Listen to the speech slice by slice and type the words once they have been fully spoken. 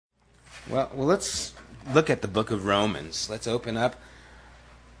Well, let's look at the book of Romans. Let's open up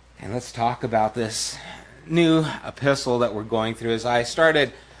and let's talk about this new epistle that we're going through. As I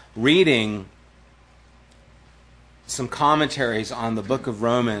started reading some commentaries on the book of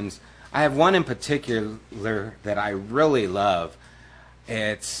Romans, I have one in particular that I really love.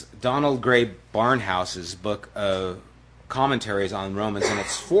 It's Donald Gray Barnhouse's book of commentaries on Romans, and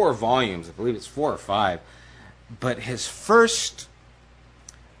it's 4 volumes. I believe it's 4 or 5. But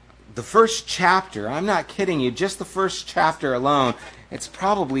the first chapter, I'm not kidding you, just the first chapter alone, it's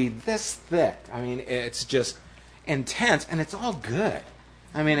probably this thick. I mean, it's just intense, and it's all good.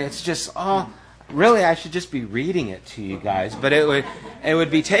 I mean, it's just all... Really, I should just be reading it to you guys, but it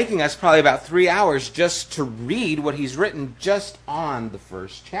would be taking us probably about 3 hours just to read what he's written just on the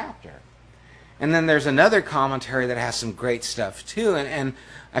first chapter. And then there's another commentary that has some great stuff too, and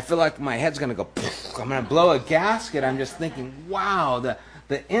I feel like my head's going to go, I'm going to blow a gasket. I'm just thinking, wow, the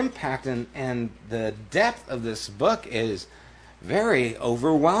impact and the depth of this book is very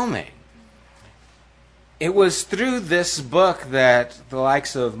overwhelming. It was through this book that the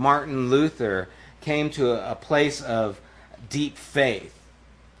likes of Martin Luther came to a place of deep faith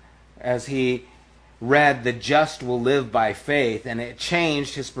as he read "The just will live by faith," and it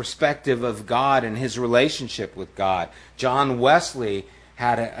changed his perspective of God and his relationship with God. John Wesley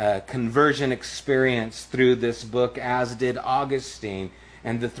had a conversion experience through this book, as did Augustine,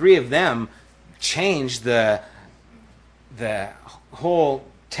 and the three of them changed the whole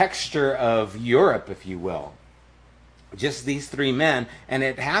texture of Europe, if you will. Just these 3 men, and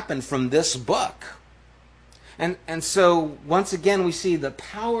it happened from this book. And so, once again, we see the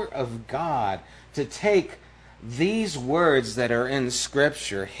power of God to take these words that are in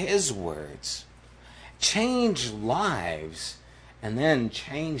Scripture, His words, change lives, and then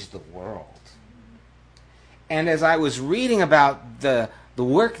change the world. And as I was reading about the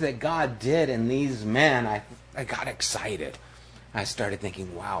work that God did in these men, I got excited. I started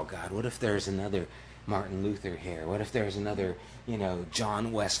thinking, wow, God, what if there's another Martin Luther here? What if there's another,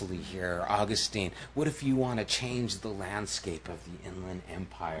 John Wesley here, or Augustine? What if you want to change the landscape of the Inland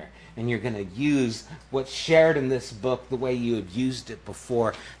Empire, and you're going to use what's shared in this book the way you have used it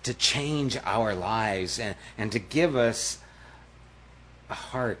before to change our lives and to give us a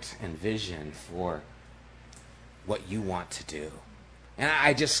heart and vision for what you want to do? And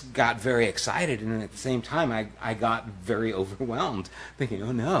I just got very excited, and at the same time, I got very overwhelmed, thinking,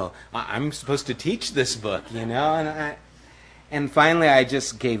 oh no, I'm supposed to teach this book, And finally, I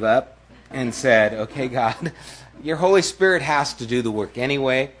just gave up and said, okay, God, your Holy Spirit has to do the work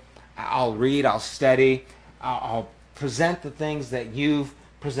anyway. I'll read, I'll study, I'll present the things that you've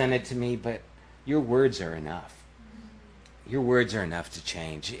presented to me, but your words are enough. Your words are enough to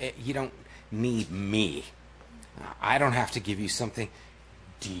change. You don't need me. I don't have to give you something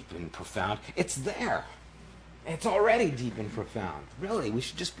deep and profound. It's there. It's already deep and profound. Really, we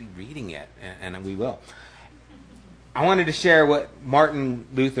should just be reading it, and we will. I wanted to share what Martin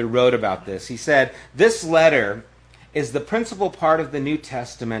Luther wrote about this. He said, "This letter is the principal part of the New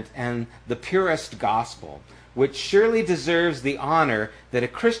Testament and the purest gospel, which surely deserves the honor that a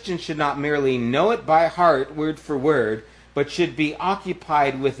Christian should not merely know it by heart, word for word, but should be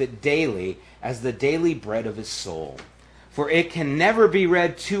occupied with it daily as the daily bread of his soul. For it can never be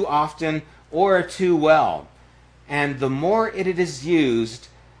read too often or too well, and the more it is used,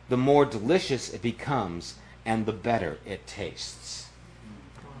 the more delicious it becomes, and the better it tastes."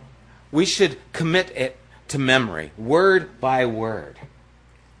 We should commit it to memory, word by word.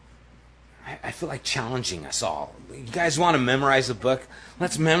 I feel like challenging us all. You guys want to memorize a book?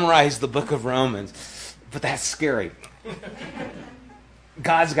 Let's memorize the book of Romans. But that's scary.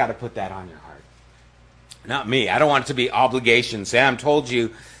 God's got to put that on your heart. Not me. I don't want it to be obligation. Sam told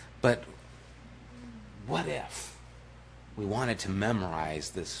you. But what if we wanted to memorize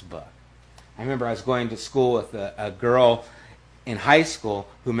this book? I remember I was going to school with a girl in high school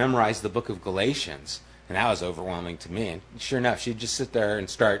who memorized the book of Galatians. And that was overwhelming to me. And sure enough, she'd just sit there and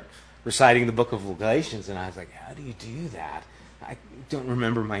start reciting the book of Galatians. And I was like, how do you do that? I don't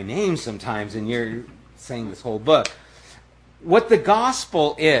remember my name sometimes, and you're saying this whole book. What the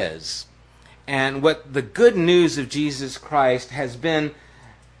gospel is, and what the good news of Jesus Christ has been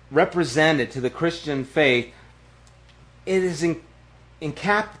represented to the Christian faith, it is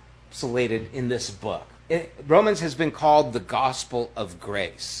encapsulated in this book. Romans has been called the gospel of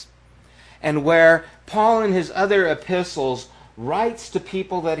grace. And where Paul in his other epistles writes to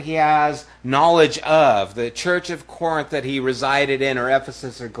people that he has knowledge of, the church of Corinth that he resided in, or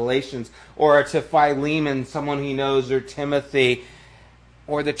Ephesus, or Galatians, or to Philemon, someone he knows, or Timothy,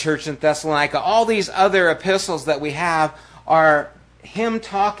 or the church in Thessalonica. All these other epistles that we have are him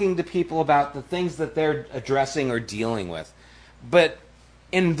talking to people about the things that they're addressing or dealing with. But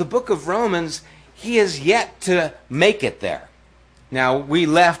in the book of Romans, he has yet to make it there. Now, we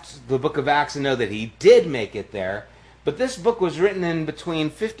left the book of Acts and know that he did make it there, but this book was written in between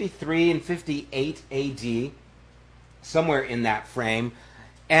 53 and 58 AD, somewhere in that frame,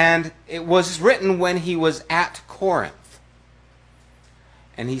 and it was written when he was at Corinth.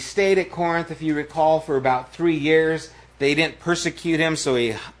 And he stayed at Corinth, if you recall, for about 3 years. They didn't persecute him,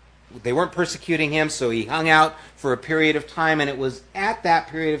 they weren't persecuting him, so he hung out for a period of time, and it was at that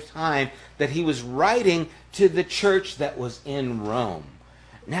period of time that he was writing to the church that was in Rome.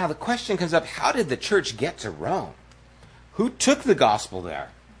 Now the question comes up, how did the church get to Rome? Who took the gospel there?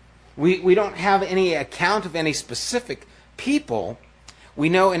 We don't have any account of any specific people. We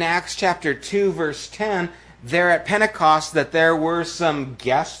know in Acts chapter 2, verse 10, there at Pentecost, that there were some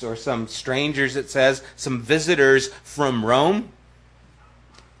guests or some strangers, it says, some visitors from Rome.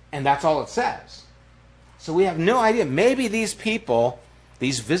 And that's all it says. So we have no idea. Maybe these people,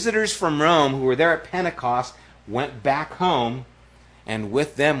 these visitors from Rome who were there at Pentecost, went back home, and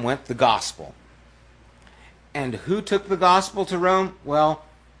with them went the gospel. And who took the gospel to Rome? Well,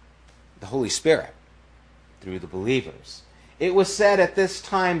 the Holy Spirit, through the believers. It was said at this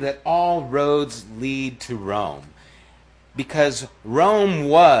time that all roads lead to Rome, because Rome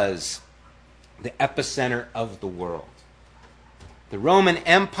was the epicenter of the world. The Roman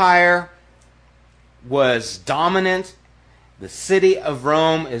Empire was dominant. The city of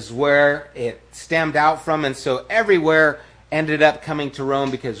Rome is where it stemmed out from, and so everywhere ended up coming to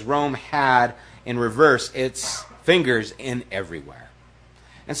Rome because Rome had, in reverse, its fingers in everywhere.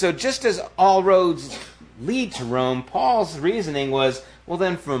 And so just as all roads lead to Rome, Paul's reasoning was, well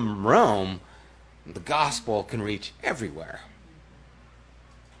then from Rome, the gospel can reach everywhere.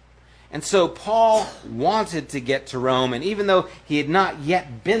 And so Paul wanted to get to Rome, and even though he had not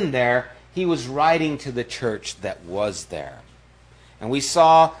yet been there, he was writing to the church that was there. And we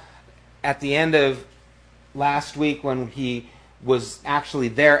saw at the end of last week when he was actually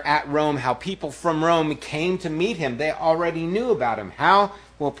there at Rome, how people from Rome came to meet him. They already knew about him. How?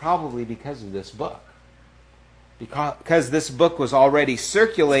 Well, probably because of this book. Because this book was already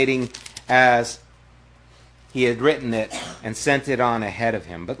circulating as he had written it and sent it on ahead of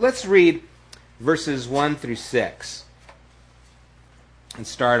him. But let's read verses 1 through 6 and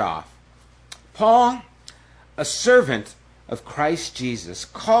start off. Paul, a servant of Christ Jesus,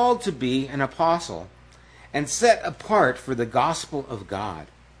 called to be an apostle and set apart for the gospel of God.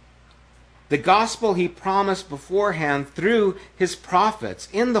 The gospel he promised beforehand through his prophets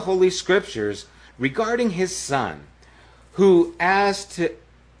in the Holy Scriptures regarding his Son, who as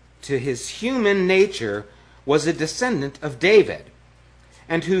to his human nature was a descendant of David,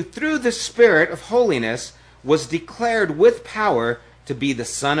 and who through the Spirit of holiness was declared with power to be the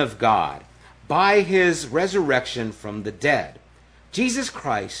Son of God, by his resurrection from the dead, Jesus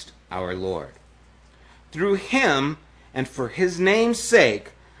Christ our Lord. Through him, and for his name's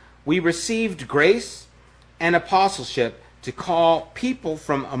sake, we received grace and apostleship to call people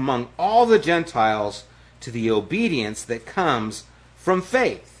from among all the Gentiles to the obedience that comes from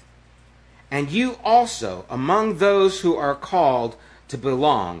faith. And you also among those who are called to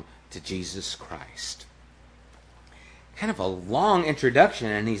belong to Jesus Christ. Kind of a long introduction,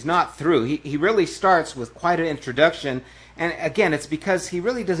 and he's not through. He really starts with quite an introduction, and again, it's because he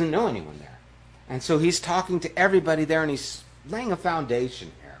really doesn't know anyone there. And so he's talking to everybody there, and he's laying a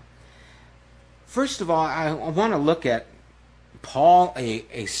foundation here. First of all, I want to look at Paul,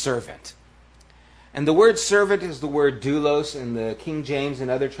 a servant. And the word servant is the word doulos. In the King James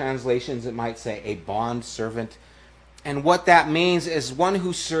and other translations, it might say a bond servant. And what that means is one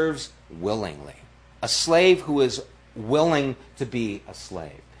who serves willingly. A slave who is willing to be a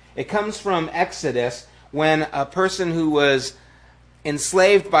slave. It comes from Exodus, when a person who was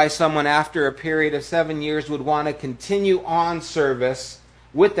enslaved by someone after a period of 7 years would want to continue on service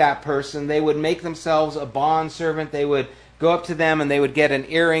with that person. They would make themselves a bond servant. They would go up to them and they would get an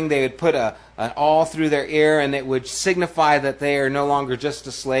earring. They would put an awl through their ear, and it would signify that they are no longer just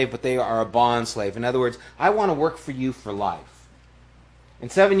a slave, but they are a bond slave. In other words, I want to work for you for life. In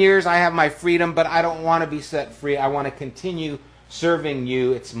 7 years, I have my freedom, but I don't want to be set free. I want to continue serving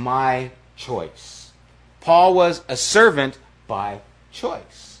you. It's my choice. Paul was a servant by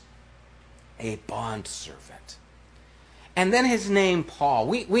choice. A bond servant. And then his name, Paul.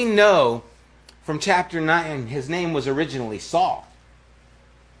 We know from chapter 9, his name was originally Saul.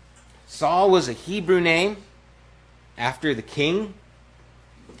 Saul was a Hebrew name after the king.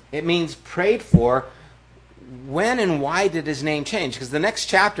 It means prayed for. When and why did his name change? Because the next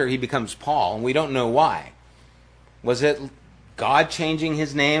chapter he becomes Paul, and we don't know why. Was it God changing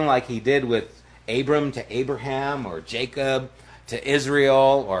his name like he did with Abram to Abraham, or Jacob to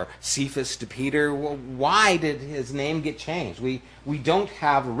Israel, or Cephas to Peter? Well, why did his name get changed? We don't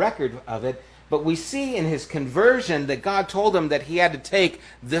have a record of it, but we see in his conversion that God told him that he had to take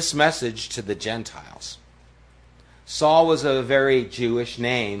this message to the Gentiles. Saul was a very Jewish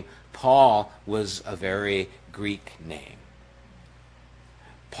name. Paul was a very Greek name.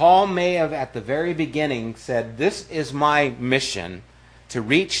 Paul may have at the very beginning said, this is my mission to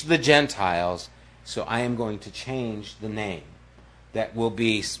reach the Gentiles, so I am going to change the name. That will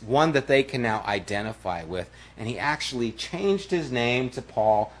be one that they can now identify with. And he actually changed his name to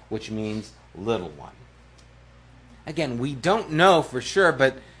Paul, which means little one. Again, we don't know for sure,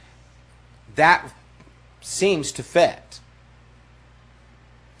 but that seems to fit.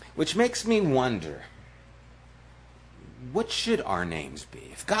 Which makes me wonder, what should our names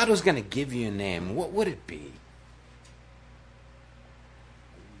be? If God was going to give you a name, what would it be?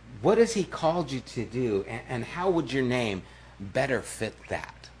 What has he called you to do, and how would your name better fit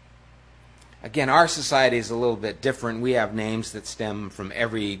that? Again, our society is a little bit different. We have names that stem from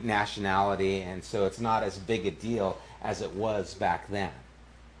every nationality, and so it's not as big a deal as it was back then.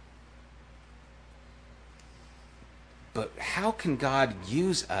 But how can God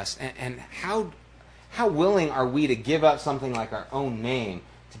use us, and how willing are we to give up something like our own name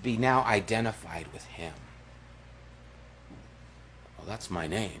to be now identified with him? Well, that's my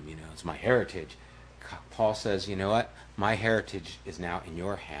name, it's my heritage. Paul says, you know what? My heritage is now in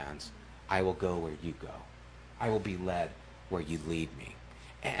your hands. I will go where you go. I will be led where you lead me.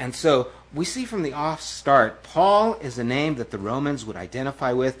 And so we see from the off start, Paul is a name that the Romans would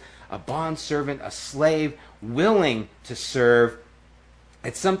identify with, a bondservant, a slave, willing to serve.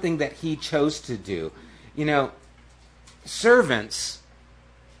 It's something that he chose to do. Servants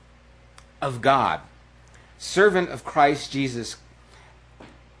of God, servant of Christ Jesus,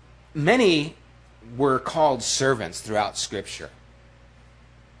 many were called servants throughout Scripture.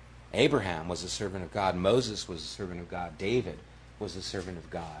 Abraham was a servant of God. Moses was a servant of God. David was a servant of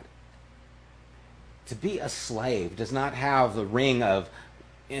God. To be a slave does not have the ring of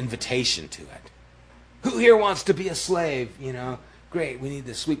invitation to it. Who here wants to be a slave? Great, we need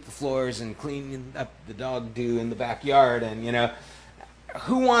to sweep the floors and clean up the dog do in the backyard. And,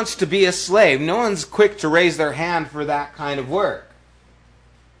 who wants to be a slave? No one's quick to raise their hand for that kind of work.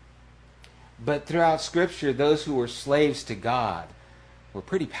 But throughout Scripture, those who were slaves to God were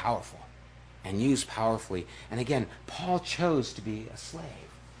pretty powerful and used powerfully. And again, Paul chose to be a slave,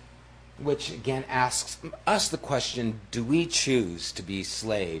 which again asks us the question, do we choose to be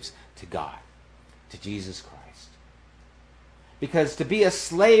slaves to God, to Jesus Christ? Because to be a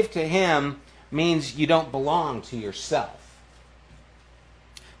slave to him means you don't belong to yourself.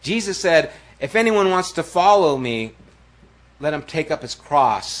 Jesus said, if anyone wants to follow me, let him take up his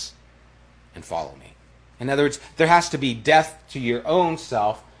cross and follow me. In other words, there has to be death to your own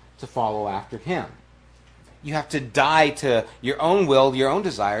self to follow after him. You have to die to your own will, your own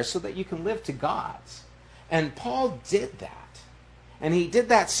desires, so that you can live to God's. And Paul did that. And he did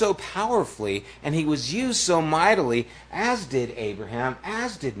that so powerfully, and he was used so mightily, as did Abraham,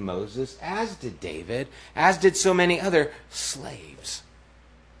 as did Moses, as did David, as did so many other slaves.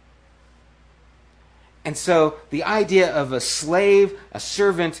 And so the idea of a slave, a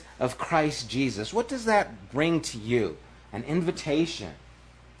servant of Christ Jesus, what does that bring to you? An invitation.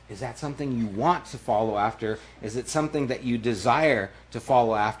 Is that something you want to follow after? Is it something that you desire to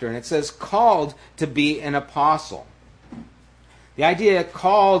follow after? And it says called to be an apostle. The idea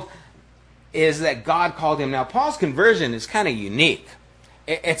called is that God called him. Now, Paul's conversion is kind of unique.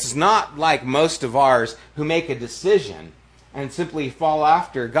 It's not like most of ours who make a decision and simply fall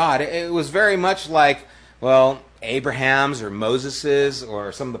after God. It was very much like, Abraham's or Moses's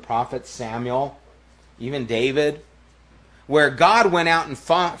or some of the prophets, Samuel, even David, where God went out and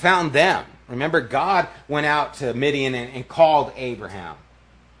found them. Remember, God went out to Midian and called Abraham.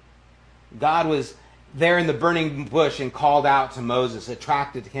 God was there in the burning bush and called out to Moses,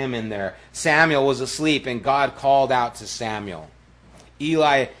 attracted him in there. Samuel was asleep and God called out to Samuel.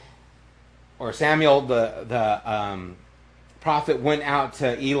 Samuel, the prophet, went out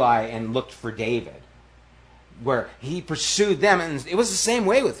to Eli and looked for David, where he pursued them. And it was the same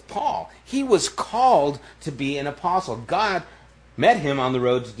way with Paul. He was called to be an apostle. God met him on the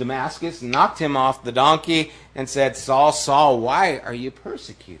road to Damascus, knocked him off the donkey, and said, Saul, Saul, why are you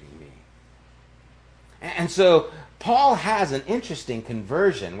persecuting me? And so Paul has an interesting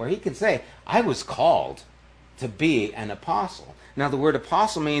conversion where he can say, I was called to be an apostle. Now, the word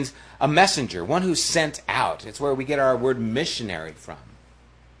apostle means a messenger, one who's sent out. It's where we get our word missionary from.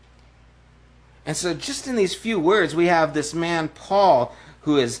 And so just in these few words, we have this man, Paul,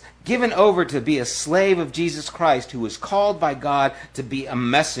 who is given over to be a slave of Jesus Christ, who was called by God to be a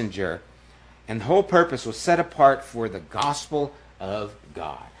messenger. And the whole purpose was set apart for the gospel of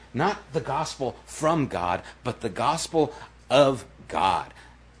God. Not the gospel from God, but the gospel of God.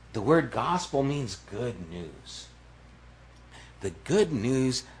 The word gospel means good news. The good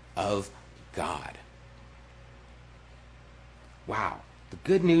news of God. Wow. The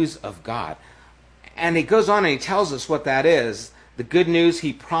good news of God. And he goes on and he tells us what that is. The good news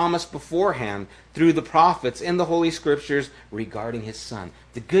he promised beforehand through the prophets in the Holy Scriptures regarding his Son.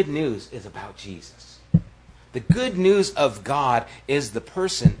 The good news is about Jesus. The good news of God is the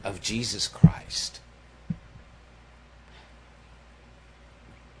person of Jesus Christ.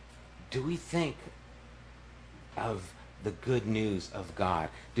 Do we think of the good news of God?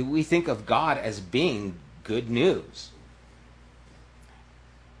 Do we think of God as being good news?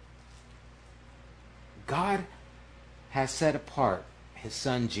 God has set apart his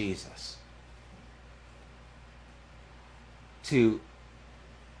Son Jesus to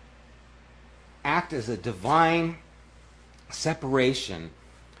act as a divine separation,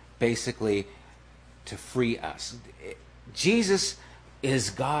 basically, to free us. Jesus is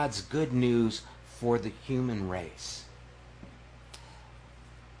God's good news for the human race.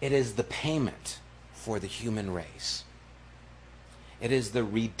 It is the payment for the human race. It is the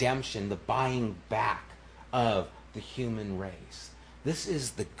redemption, the buying back of the human race. This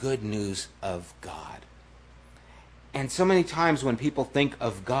is the good news of God. And so many times when people think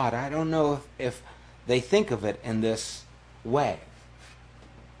of God, I don't know if they think of it in this way.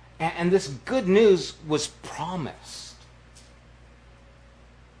 And this good news was promised.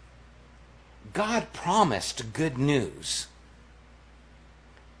 God promised good news.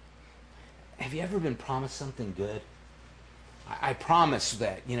 Have you ever been promised something good? I promise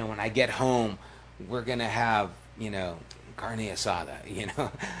that, when I get home, we're going to have, carne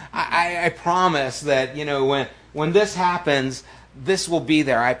asada, I promise that, when this happens, this will be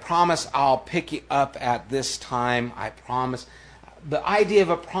there. I promise I'll pick you up at this time. I promise. The idea of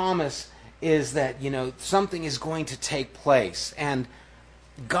a promise is that, something is going to take place. And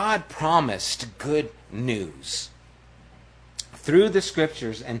God promised good news through the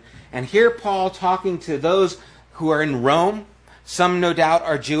Scriptures. And here Paul talking to those who are in Rome. Some no doubt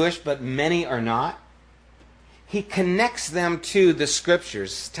are Jewish, but many are not. He connects them to the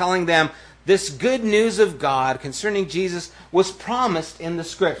Scriptures, telling them this good news of God concerning Jesus was promised in the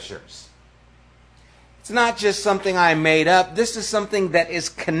Scriptures. It's not just something I made up. This is something that is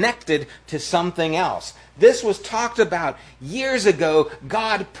connected to something else. This was talked about years ago.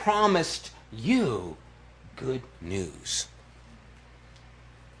 God promised you good news.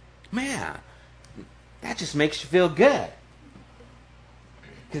 Man, that just makes you feel good.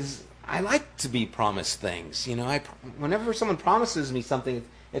 Because I like to be promised things. Whenever someone promises me something,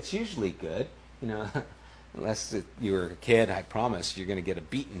 it's usually good. Unless you were a kid, I promise you're going to get a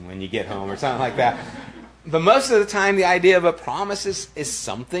beating when you get home or something like that. But most of the time, the idea of a promise is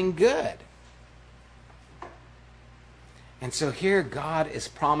something good. And so here God is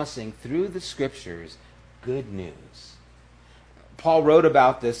promising through the Scriptures good news. Paul wrote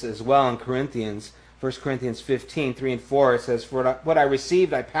about this as well in Corinthians. 1 Corinthians 15, 3 and 4, it says, "For what I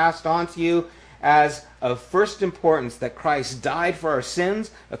received I passed on to you as of first importance, that Christ died for our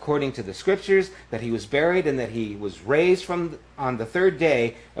sins according to the Scriptures, that he was buried, and that he was raised on the third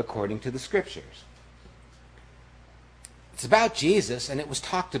day according to the Scriptures." It's about Jesus, and it was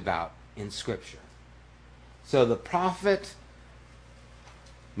talked about in Scripture. So the prophet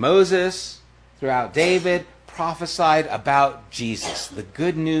Moses, throughout David, prophesied about Jesus, the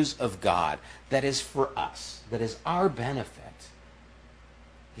good news of God that is for us, that is our benefit.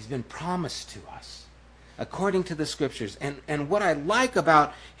 He's been promised to us according to the Scriptures. And what I like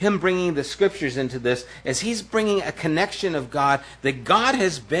about him bringing the Scriptures into this is he's bringing a connection of God, that God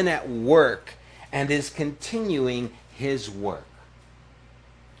has been at work and is continuing his work.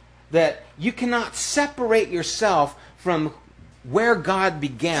 That you cannot separate yourself from where God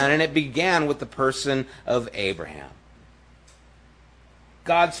began, and it began with the person of Abraham.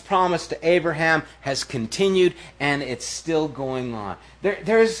 God's promise to Abraham has continued, and it's still going on.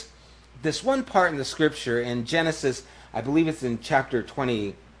 There's this one part in the Scripture in Genesis, I believe it's in chapter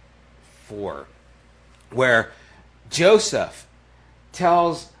 24, where Joseph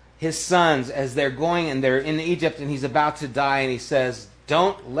tells his sons as they're going and they're in Egypt and he's about to die, and he says,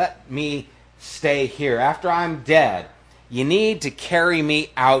 "Don't let me stay here. After I'm dead, you need to carry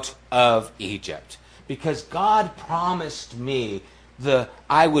me out of Egypt, because God promised me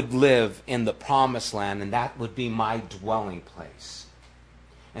I would live in the promised land, and that would be my dwelling place."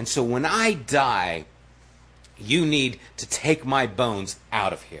 And so when I die, you need to take my bones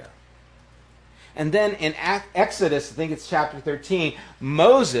out of here. And then in Exodus, I think it's chapter 13,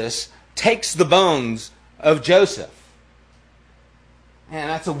 Moses takes the bones of Joseph. And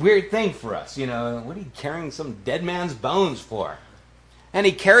that's a weird thing for us. What are you carrying some dead man's bones for? And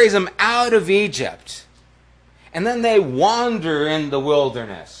he carries them out of Egypt. And then they wander in the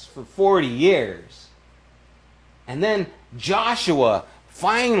wilderness for 40 years. And then Joshua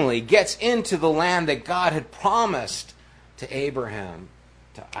finally gets into the land that God had promised to Abraham,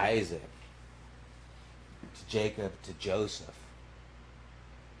 to Isaac, to Jacob, to Joseph.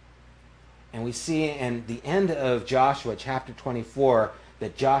 And we see in the end of Joshua, chapter 24,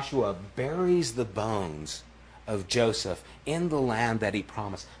 that Joshua buries the bones of Joseph in the land that he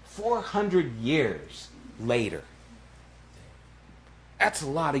promised 400 years later. That's a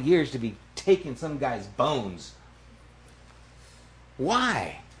lot of years to be taking some guy's bones.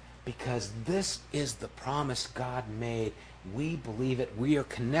 Why? Because this is the promise God made. We believe it. We are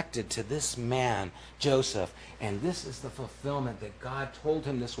connected to this man, Joseph. And this is the fulfillment that God told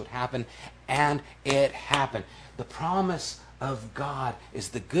him this would happen. And it happened. The promise of God is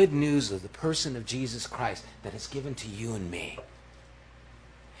the good news of the person of Jesus Christ that is given to you and me.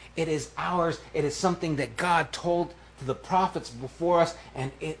 It is ours. It is something that God told to the prophets before us.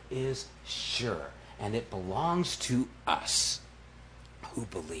 And it is sure. And it belongs to us who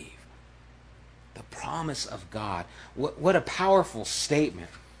believe. The promise of God. What a powerful statement.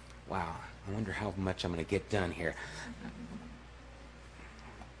 Wow. I wonder how much I'm going to get done here.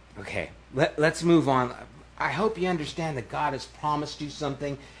 Okay. Let's move on. I hope you understand that God has promised you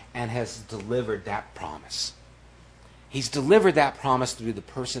something and has delivered that promise. He's delivered that promise through the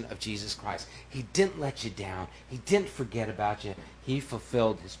person of Jesus Christ. He didn't let you down. He didn't forget about you. He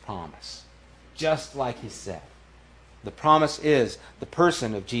fulfilled his promise. Just like he said. The promise is the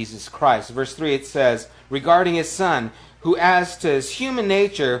person of Jesus Christ. Verse 3, it says, regarding his Son, who as to his human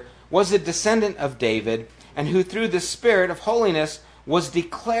nature was a descendant of David, and who through the Spirit of holiness was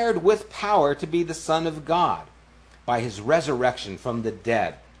declared with power to be the Son of God by his resurrection from the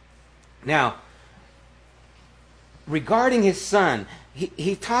dead. Now, regarding his Son,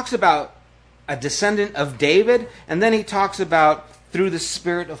 he talks about a descendant of David, and then he talks about through the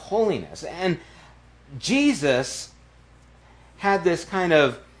Spirit of holiness. And Jesus had this kind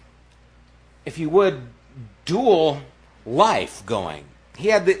of, if you would, dual life going.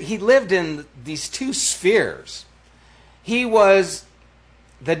 He lived in these two spheres. He was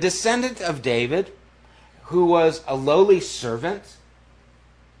the descendant of David, who was a lowly servant,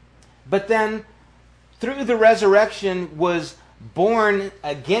 but then through the resurrection was born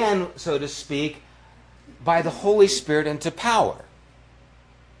again, so to speak, by the Holy Spirit into power.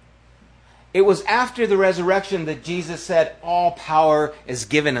 It was after the resurrection that Jesus said, all power is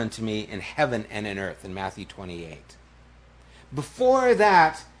given unto me in heaven and in earth, in Matthew 28. Before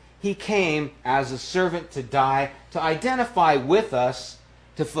that, he came as a servant to die, to identify with us,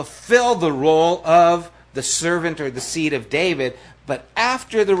 to fulfill the role of the servant or the seed of David. But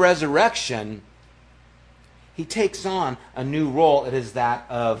after the resurrection, he takes on a new role. It is that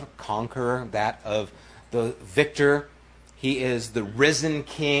of conqueror, that of the victor. He is the risen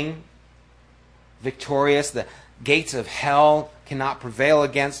king, victorious. The gates of hell cannot prevail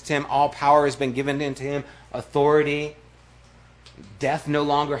against him. All power has been given into him. Authority. Death no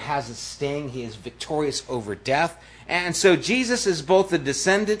longer has a sting. He is victorious over death. And so Jesus is both the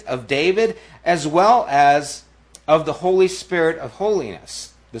descendant of David as well as of the Holy Spirit of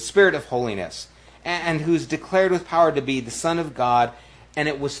holiness, the Spirit of holiness, and who's declared with power to be the Son of God, and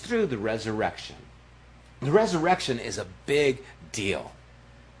it was through the resurrection. The resurrection is a big deal.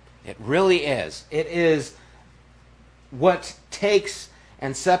 It really is. It is what takes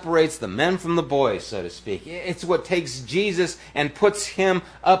and separates the men from the boys, so to speak. It's what takes Jesus and puts him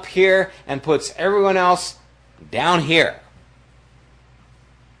up here and puts everyone else down here.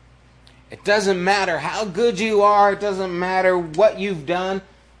 It doesn't matter how good you are. It doesn't matter what you've done.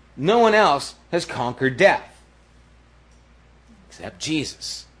 No one else has conquered death except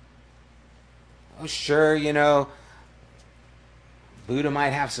Jesus. Oh, sure, Buddha might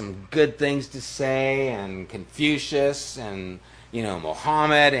have some good things to say, and Confucius, and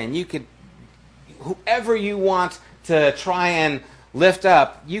Muhammad, and you could, whoever you want to try and lift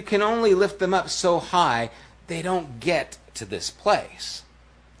up, you can only lift them up so high, they don't get to this place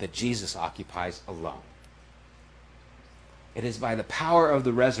that Jesus occupies alone. It is by the power of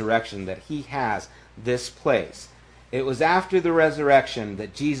the resurrection that he has this place. It was after the resurrection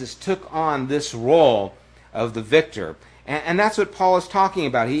that Jesus took on this role of the victor. And that's what Paul is talking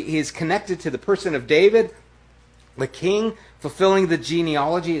about. He is connected to the person of David, The king fulfilling the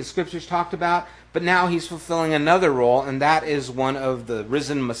genealogy that Scriptures talked about, but now he's fulfilling another role, and that is one of the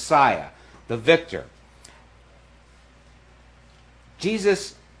risen Messiah, the victor.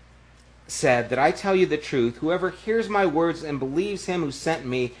 Jesus said that I tell you the truth, whoever hears my words and believes him who sent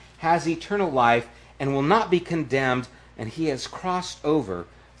me has eternal life and will not be condemned, and he has crossed over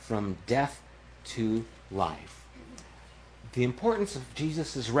from death to life. The importance of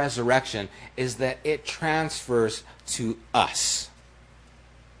Jesus' resurrection is that it transfers to us.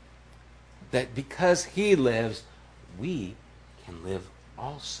 That because he lives, we can live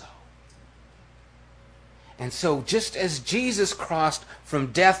also. And so just as Jesus crossed from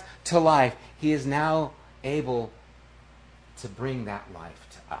death to life, he is now able to bring that life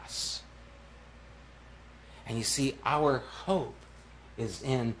to us. And you see, our hope is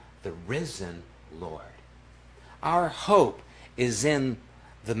in the risen Lord. Our hope is in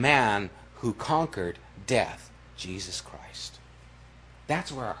the man who conquered death, Jesus Christ.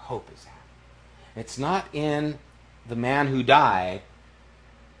 That's where our hope is at. It's not in the man who died.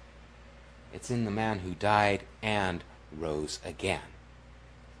 It's in the man who died and rose again.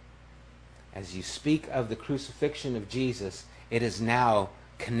 As you speak of the crucifixion of Jesus, it is now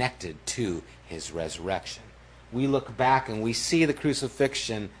connected to his resurrection. We look back and we see the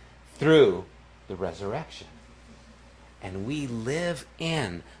crucifixion through the resurrection. And we live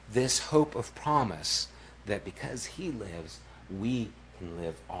in this hope of promise that because he lives, we can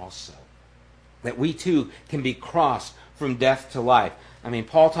live also. That we too can be crossed from death to life. I mean,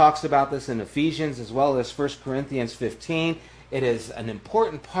 Paul talks about this in Ephesians as well as 1 Corinthians 15. It is an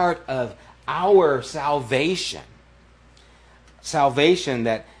important part of our salvation. Salvation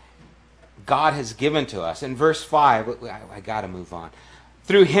that God has given to us. In verse 5, I got to move on.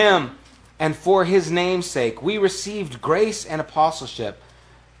 Through him and for his name's sake, we received grace and apostleship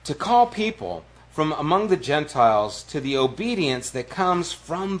to call people from among the Gentiles to the obedience that comes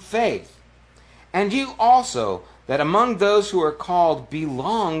from faith. And you also, that among those who are called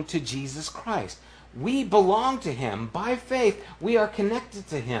belong to Jesus Christ. We belong to him. By faith, we are connected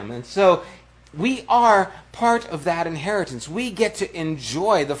to him. And so we are part of that inheritance. We get to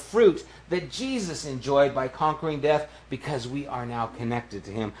enjoy the fruit that Jesus enjoyed by conquering death because we are now connected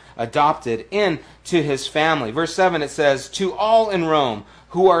to him, adopted into his family. Verse 7, it says, to all in Rome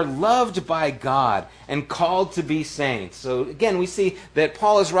who are loved by God and called to be saints. So again, we see that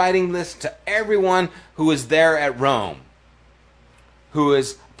Paul is writing this to everyone who is there at Rome, who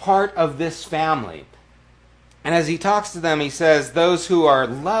is part of this family. And as he talks to them, he says, those who are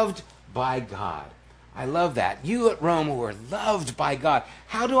loved by God. I love that. You at Rome who are loved by God.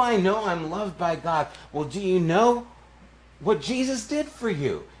 How do I know I'm loved by God? Well, do you know what Jesus did for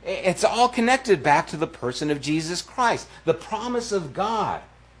you? It's all connected back to the person of Jesus Christ, the promise of God,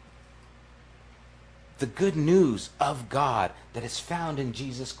 the good news of God that is found in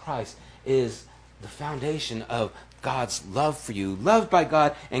Jesus Christ is the foundation of God's love for you, loved by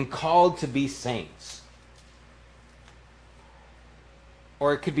God and called to be saints.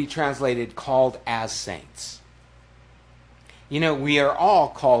 Or it could be translated called as saints. You know, we are all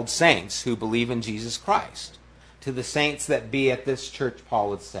called saints who believe in Jesus Christ. To the saints that be at this church, Paul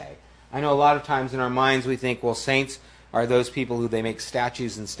would say. I know a lot of times in our minds we think, well, saints are those people who they make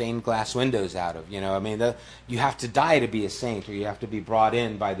statues and stained glass windows out of. You know, I mean, you have to die to be a saint, or you have to be brought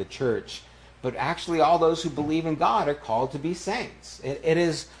in by the church. But actually, all those who believe in God are called to be saints. It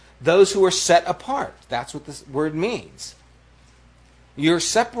is those who are set apart. That's what this word means. You're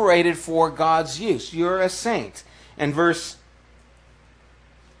separated for God's use. You're a saint. And verse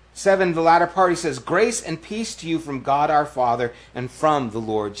 7, the latter part, he says, grace and peace to you from God our Father and from the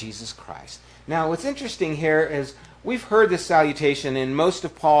Lord Jesus Christ. Now, what's interesting here is we've heard this salutation in most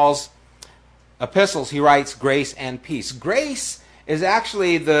of Paul's epistles. He writes grace and peace. Grace is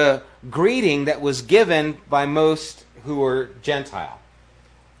actually the greeting that was given by most who were Gentile.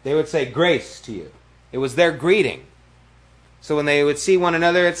 They would say grace to you. It was their greeting. So when they would see one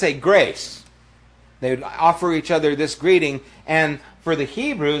another, it'd say grace. They would offer each other this greeting. And for the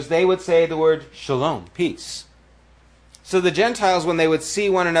Hebrews, they would say the word shalom, peace. So the Gentiles, when they would see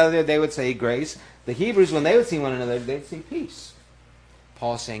one another, they would say grace. The Hebrews, when they would see one another, they'd say peace.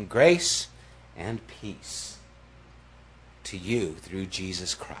 Paul is saying grace and peace to you through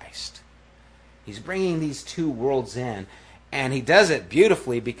Jesus Christ. He's bringing these two worlds in. And he does it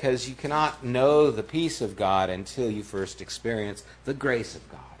beautifully because you cannot know the peace of God until you first experience the grace of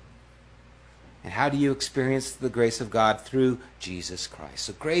God. And how do you experience the grace of God? Through Jesus Christ.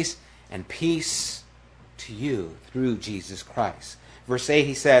 So grace and peace to you through Jesus Christ. Verse 8,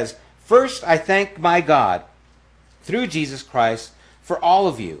 he says, first I thank my God through Jesus Christ for all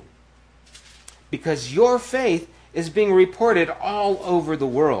of you, because your faith is being reported all over the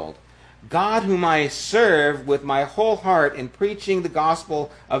world. God, whom I serve with my whole heart in preaching the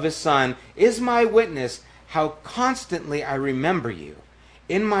gospel of his Son, is my witness how constantly I remember you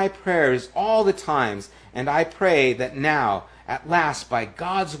in my prayers all the times, and I pray that now, at last, by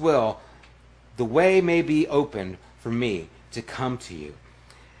God's will, the way may be opened for me to come to you.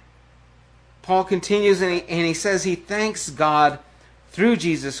 Paul continues and he says he thanks God through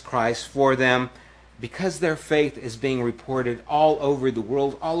Jesus Christ for them because their faith is being reported all over the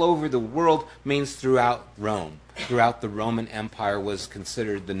world. All over the world means throughout Rome. Throughout the Roman Empire was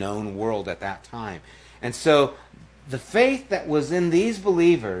considered the known world at that time. And so the faith that was in these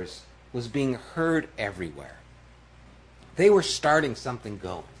believers was being heard everywhere. They were starting something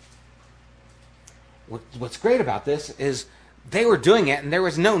going. What's great about this is they were doing it and there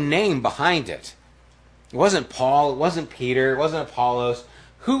was no name behind it. It wasn't Paul, it wasn't Peter, it wasn't Apollos.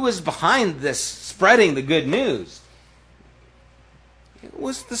 Who was behind this spreading the good news? It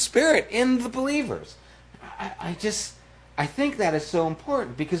was the Spirit in the believers. I think that is so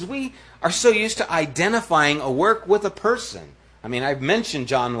important because we are so used to identifying a work with a person. I mean, I've mentioned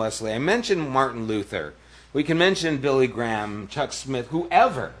John Wesley, I mentioned Martin Luther. We can mention Billy Graham, Chuck Smith,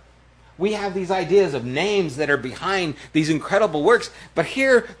 whoever. We have these ideas of names that are behind these incredible works. But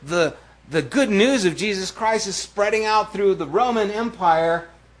here, the good news of Jesus Christ is spreading out through the Roman Empire.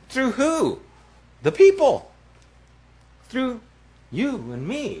 Through who? The people. Through you and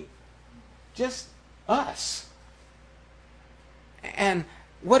me. Just us. And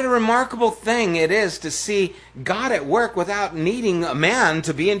what a remarkable thing it is to see God at work without needing a man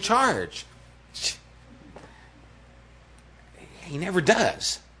to be in charge. He never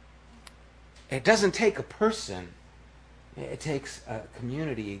does. It doesn't take a person. It takes a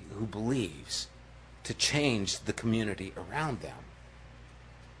community who believes to change the community around them.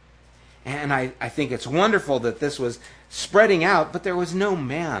 And I think it's wonderful that this was spreading out, but there was no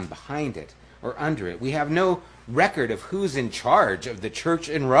man behind it or under it. We have no record of who's in charge of the church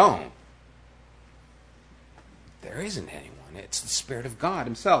in Rome. There isn't anyone. It's the Spirit of God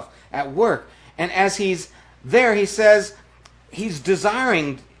himself at work. And as he's there, he says he's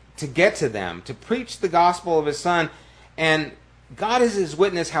desiring to get to them, to preach the gospel of his Son. And God is his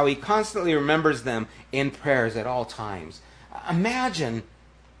witness how he constantly remembers them in prayers at all times. Imagine,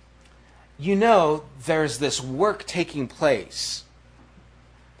 there's this work taking place.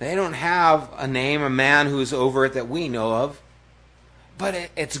 They don't have a name, a man who's over it that we know of.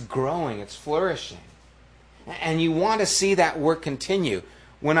 But it's growing, it's flourishing. And you want to see that work continue.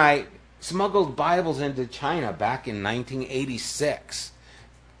 When I smuggled Bibles into China back in 1986,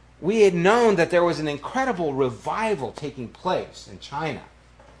 we had known that there was an incredible revival taking place in China.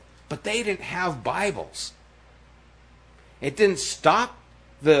 But they didn't have Bibles. It didn't stop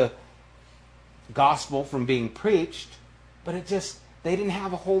the gospel from being preached, but they didn't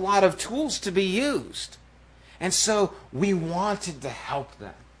have a whole lot of tools to be used. And so we wanted to help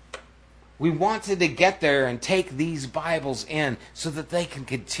them. We wanted to get there and take these Bibles in so that they can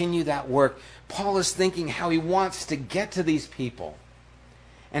continue that work. Paul is thinking how he wants to get to these people.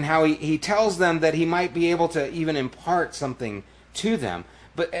 And how he tells them that he might be able to even impart something to them.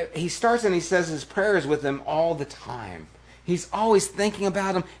 But he starts and he says his prayers with them all the time. He's always thinking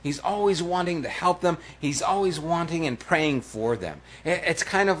about them. He's always wanting to help them. He's always wanting and praying for them. It's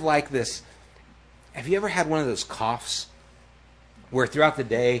kind of like this. Have you ever had one of those coughs where throughout the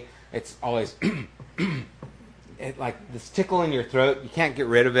day it's always like this tickle in your throat? You can't get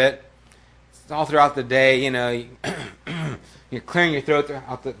rid of it. It's all throughout the day, You're clearing your throat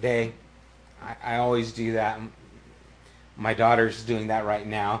throughout the day. I always do that. My daughter's doing that right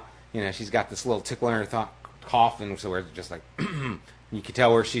now. She's got this little tickle in her cough, and so we're just like, you can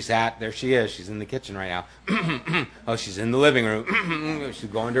tell where she's at. There she is. She's in the kitchen right now. Oh, she's in the living room. She's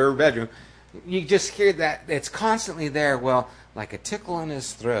going to her bedroom. You just hear that. It's constantly there. Well, like a tickle in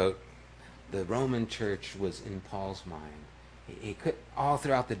his throat, the Roman church was in Paul's mind. He could, all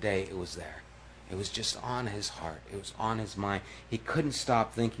throughout the day, it was there. It was just on his heart. It was on his mind. He couldn't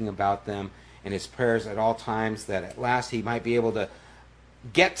stop thinking about them in his prayers at all times, that at last he might be able to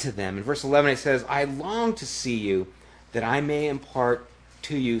get to them. In verse 11 it says, I long to see you, that I may impart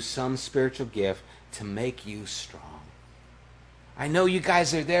to you some spiritual gift to make you strong. I know you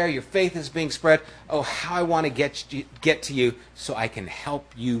guys are there. Your faith is being spread. Oh, how I want to get to you so I can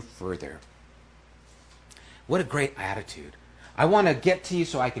help you further. What a great attitude. I want to get to you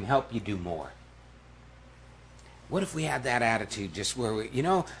so I can help you do more. What if we had that attitude just where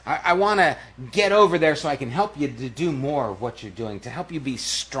I want to get over there so I can help you to do more of what you're doing, to help you be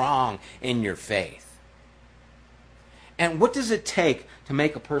strong in your faith. And what does it take to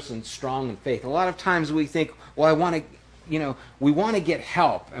make a person strong in faith? A lot of times we think, well, we want to get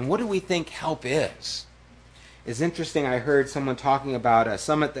help. And what do we think help is? It's interesting, I heard someone talking about a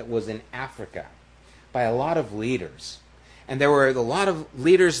summit that was in Africa by a lot of leaders. And there were a lot of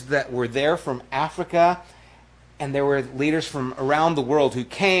leaders that were there from Africa, and there were leaders from around the world who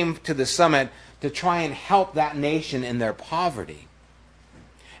came to the summit to try and help that nation in their poverty.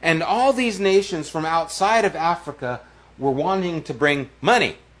 And all these nations from outside of Africa were wanting to bring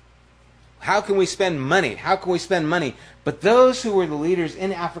money. How can we spend money? How can we spend money? But those who were the leaders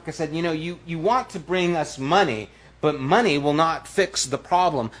in Africa said, you want to bring us money, but money will not fix the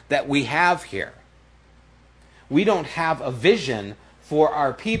problem that we have here. We don't have a vision for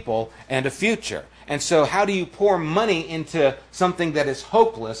our people and a future. And so how do you pour money into something that is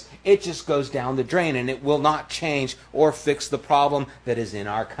hopeless? It just goes down the drain, and it will not change or fix the problem that is in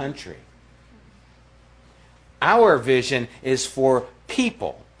our country. Our vision is for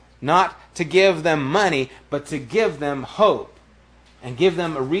people, not to give them money, but to give them hope and give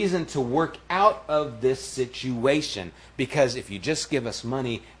them a reason to work out of this situation. Because if you just give us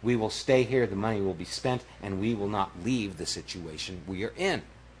money, we will stay here, the money will be spent, and we will not leave the situation we are in.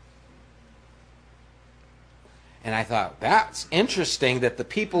 And I thought, that's interesting that the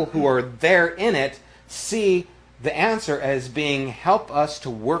people who are there in it see the answer as being, help us to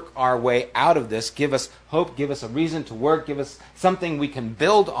work our way out of this, give us hope, give us a reason to work, give us something we can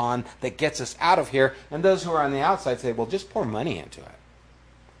build on that gets us out of here. And those who are on the outside say, well, just pour money into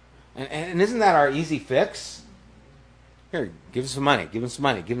it. And isn't that our easy fix? Here, give us some money, give us some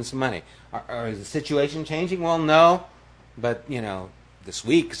money, give us some money. Is the situation changing? Well, no. But, this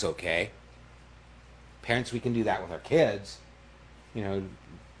week's okay. Parents, we can do that with our kids.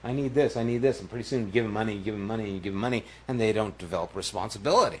 I need this, and pretty soon you give them money, and they don't develop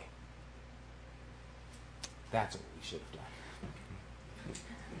responsibility. That's what we should have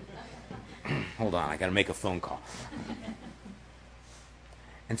done. Hold on, I got to make a phone call.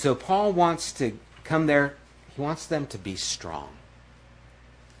 And so Paul wants to come there, he wants them to be strong.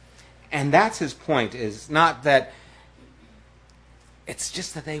 And that's his point, is not that, it's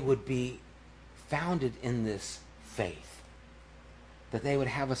just that they would be founded in this faith. That they would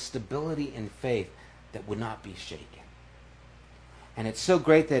have a stability in faith that would not be shaken. And it's so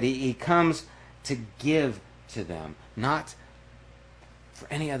great that he comes to give to them, not for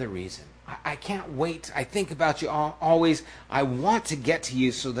any other reason. I can't wait. I think about you always. I want to get to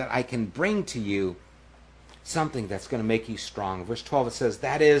you so that I can bring to you something that's going to make you strong. Verse 12, it says,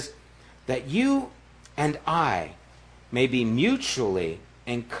 that is, that you and I may be mutually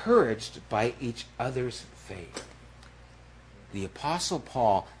encouraged by each other's faith. The Apostle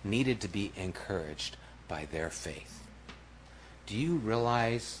Paul needed to be encouraged by their faith. Do you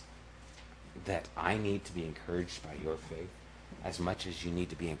realize that I need to be encouraged by your faith as much as you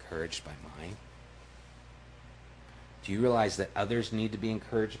need to be encouraged by mine? Do you realize that others need to be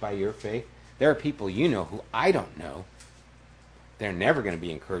encouraged by your faith? There are people you know who I don't know. They're never going to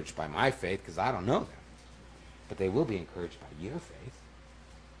be encouraged by my faith because I don't know them. But they will be encouraged by your faith.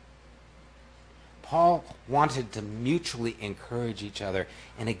 Paul wanted to mutually encourage each other.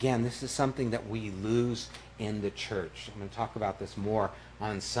 And again, this is something that we lose in the church. I'm going to talk about this more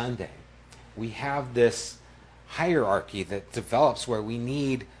on Sunday. We have this hierarchy that develops where we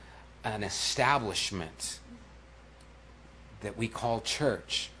need an establishment that we call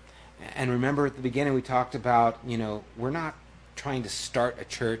church. And remember at the beginning we talked about, we're not trying to start a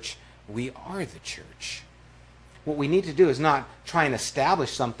church. We are the church. What we need to do is not try and establish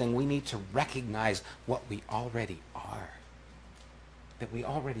something. We need to recognize what we already are. That we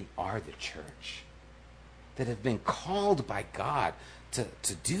already are the church. That have been called by God to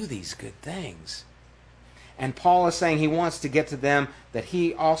do these good things. And Paul is saying he wants to get to them that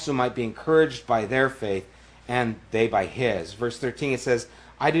he also might be encouraged by their faith and they by his. Verse 13 it says,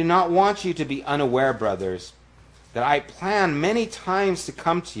 I do not want you to be unaware, brothers, that I planned many times to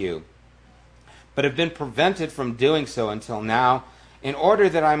come to you, but have been prevented from doing so until now, in order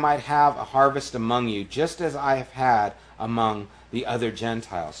that I might have a harvest among you, just as I have had among the other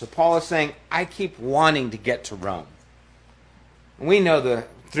Gentiles. So Paul is saying, I keep wanting to get to Rome. We know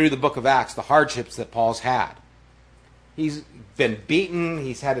through the book of Acts the hardships that Paul's had. He's been beaten,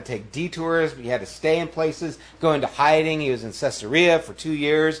 he's had to take detours, he had to stay in places, go into hiding. He was in Caesarea for 2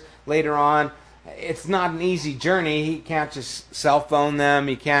 years later on. It's not an easy journey. He can't just cell phone them.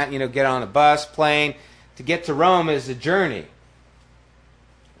 He can't, get on a bus, plane. To get to Rome is a journey.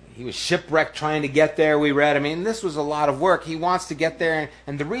 He was shipwrecked trying to get there, we read. This was a lot of work. He wants to get there,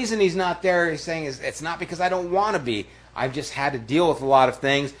 and the reason he's not there, he's saying, is it's not because I don't want to be. I've just had to deal with a lot of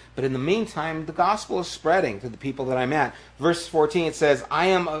things. But in the meantime, the gospel is spreading to the people that I'm at. Verse 14, it says, I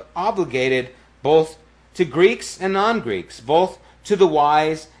am obligated both to Greeks and non-Greeks, both to the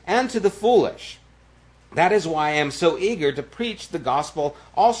wise and to the foolish. That is why I am so eager to preach the gospel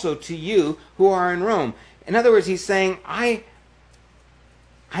also to you who are in Rome. In other words, he's saying, I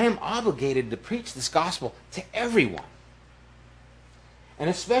am obligated to preach this gospel to everyone. And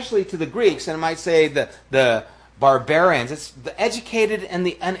especially to the Greeks, and I might say the barbarians. It's the educated and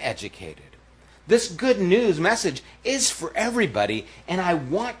the uneducated. This good news message is for everybody, and I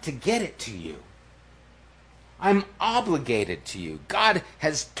want to get it to you. I'm obligated to you. God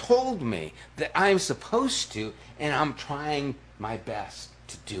has told me that I'm supposed to, and I'm trying my best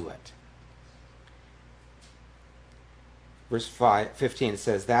to do it. Verse 15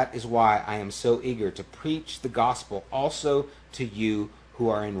 says, that is why I am so eager to preach the gospel also to you who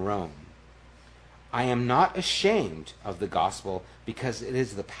are in Rome. I am not ashamed of the gospel, because it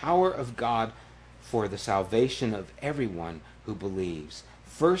is the power of God for the salvation of everyone who believes.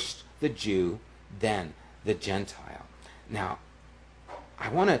 First the Jew, then the Gentile. Now, I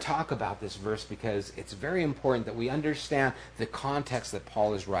want to talk about this verse because it's very important that we understand the context that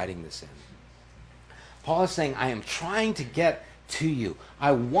Paul is writing this in. Paul is saying, I am trying to get to you.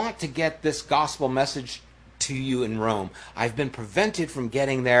 I want to get this gospel message to you in Rome. I've been prevented from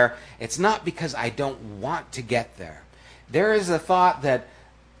getting there. It's not because I don't want to get there. There is a thought that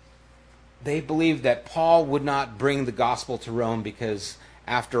they believe that Paul would not bring the gospel to Rome because,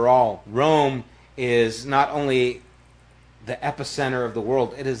 after all, Rome is not only the epicenter of the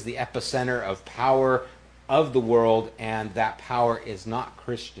world, it is the epicenter of power of the world, and that power is not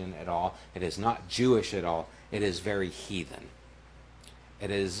Christian at all. It is not Jewish at all. It is very heathen.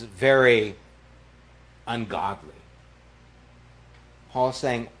 It is very ungodly. Paul is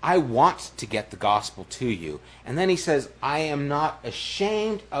saying, I want to get the gospel to you. And then he says, I am not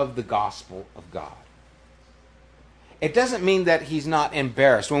ashamed of the gospel of God. It doesn't mean that he's not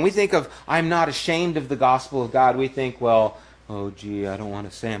embarrassed. When we think of, I'm not ashamed of the gospel of God, we think, well, oh gee, I don't want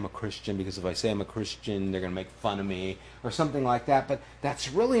to say I'm a Christian, because if I say I'm a Christian, they're going to make fun of me, or something like that. But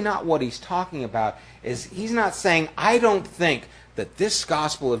that's really not what he's talking about. He's not saying, I don't think that this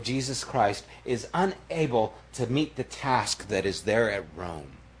gospel of Jesus Christ is unable to meet the task that is there at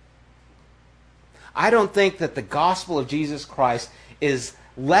Rome. I don't think that the gospel of Jesus Christ is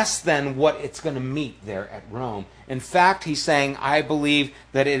less than what it's going to meet there at Rome. In fact, he's saying, I believe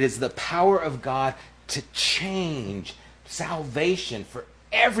that it is the power of God to change salvation for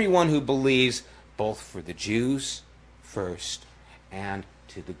everyone who believes, both for the Jews first and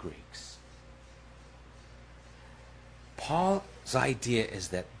to the Greeks. Paul's idea is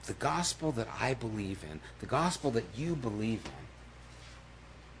that the gospel that I believe in, the gospel that you believe in,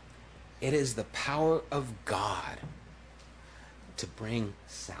 it is the power of God to bring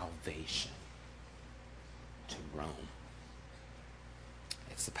salvation to Rome.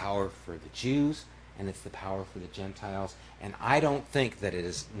 It's the power for the Jews, and it's the power for the Gentiles. And I don't think that it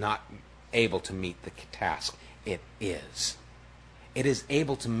is not able to meet the task. It is. It is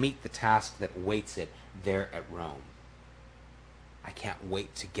able to meet the task that waits it there at Rome. I can't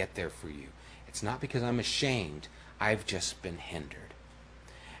wait to get there for you. It's not because I'm ashamed. I've just been hindered.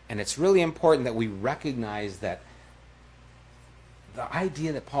 And it's really important that we recognize that the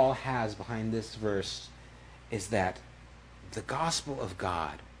idea that Paul has behind this verse is that the gospel of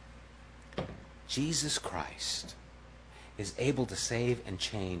God, Jesus Christ, is able to save and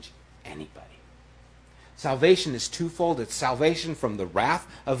change anybody. Salvation is twofold. It's salvation from the wrath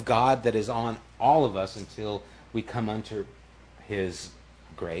of God that is on all of us until we come unto His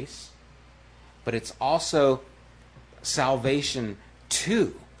grace. But it's also salvation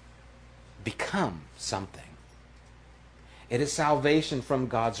to become something. It is salvation from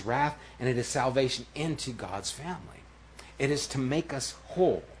God's wrath, and it is salvation into God's family. It is to make us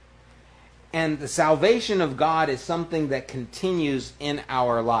whole. And the salvation of God is something that continues in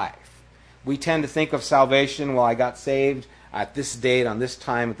our life. We tend to think of salvation, well, I got saved at this date, on this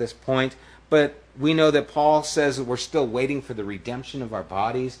time, at this point. But we know that Paul says that we're still waiting for the redemption of our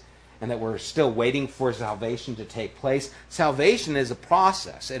bodies, and that we're still waiting for salvation to take place. Salvation is a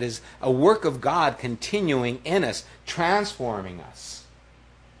process. It is a work of God continuing in us, transforming us,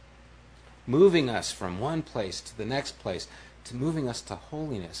 moving us from one place to the next place, to moving us to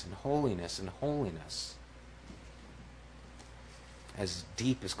holiness and holiness and holiness. As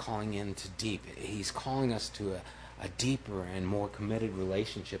deep is calling into deep, He's calling us to a deeper and more committed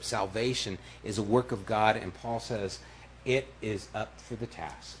relationship. Salvation is a work of God, and Paul says it is up for the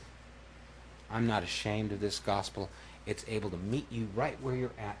task. I'm not ashamed of this gospel. It's able to meet you right where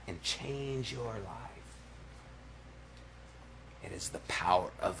you're at and change your life. It is the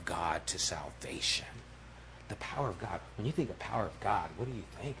power of God to salvation. The power of God. When you think of power of God, what do you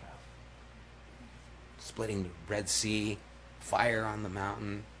think of? Splitting the Red Sea, fire on the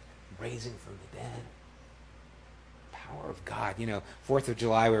mountain, raising from the dead. Power of God. 4th of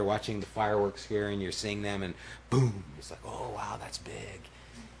July, we were watching the fireworks here, and you're seeing them, and boom, it's like, oh, wow, that's big.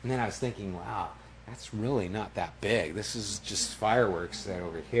 And then I was thinking, wow, that's really not that big. This is just fireworks that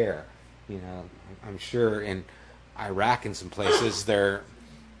over here. I'm sure in Iraq and some places, they're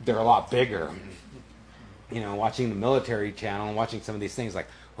a lot bigger. Watching the military channel and watching some of these things, like,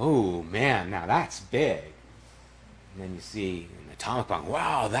 oh, man, now that's big. And then you see an atomic bomb,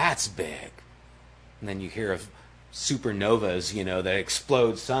 wow, that's big. And then you hear of supernovas, that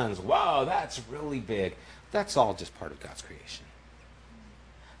explode suns. Wow, that's really big. That's all just part of God's creation.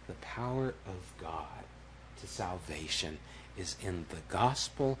 The power of God to salvation is in the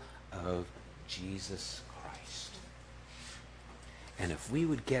gospel of Jesus Christ. And if we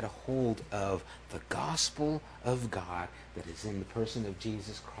would get a hold of the gospel of God that is in the person of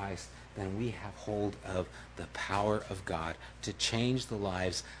Jesus Christ, then we have hold of the power of God to change the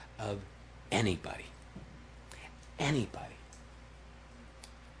lives of anybody. Anybody.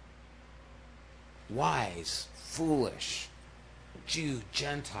 Wise, foolish, Jew,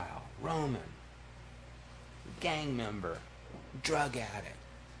 Gentile, Roman, gang member, drug addict,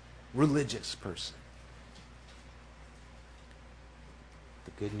 religious person.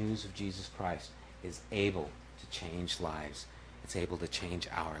 The good news of Jesus Christ is able to change lives. It's able to change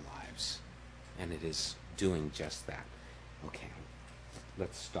our lives. And it is doing just that. Okay,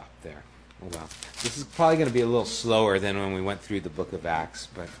 let's stop there. Oh, well, this is probably going to be a little slower than when we went through the book of Acts,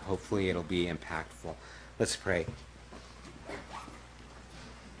 but hopefully it'll be impactful. Let's pray.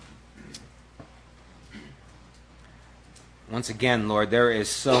 Once again, Lord, there is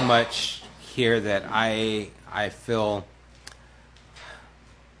so much here that I feel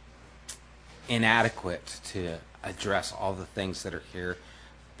inadequate to address all the things that are here,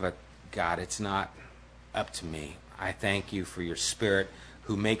 but God, it's not up to me. I thank you for your Spirit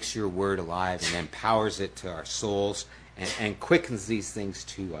who makes your word alive and empowers it to our souls and quickens these things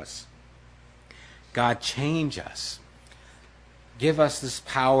to us. God, change us. Give us this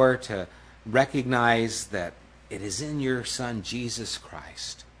power to recognize that it is in your Son, Jesus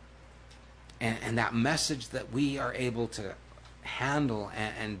Christ. And that message that we are able to handle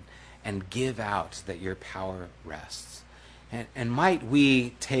and give out, that your power rests. And might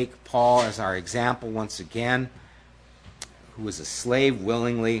we take Paul as our example once again, who was a slave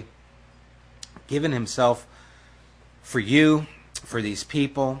willingly, given himself for you, for these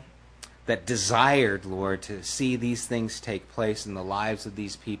people, that desired, Lord, to see these things take place in the lives of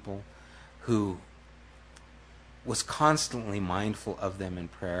these people, who was constantly mindful of them in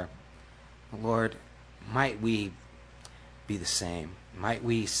prayer. Lord, might we be the same. Might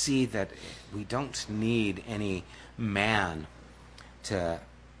we see that we don't need any man to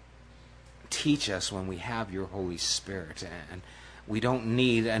teach us when we have your Holy Spirit. And we don't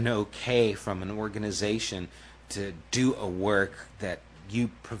need an okay from an organization to do a work that you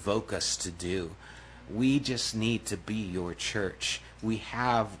provoke us to do. We just need to be your church. We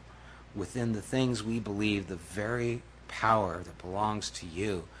have within the things we believe the very power that belongs to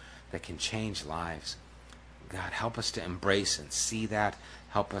you that can change lives. God, help us to embrace and see that.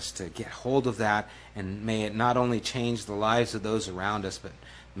 Help us to get hold of that. And may it not only change the lives of those around us, but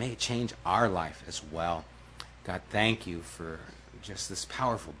may it change our life as well. God, thank you for just this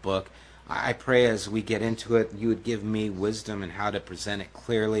powerful book. I pray as we get into it, you would give me wisdom in how to present it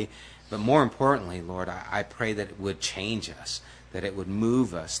clearly. But more importantly, Lord, I pray that it would change us, that it would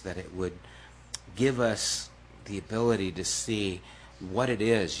move us, that it would give us the ability to see what it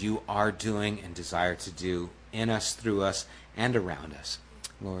is you are doing and desire to do in us, through us, and around us.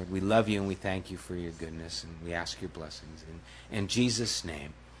 Lord, we love you and we thank you for your goodness, and we ask your blessings. In Jesus'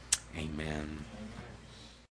 name, amen.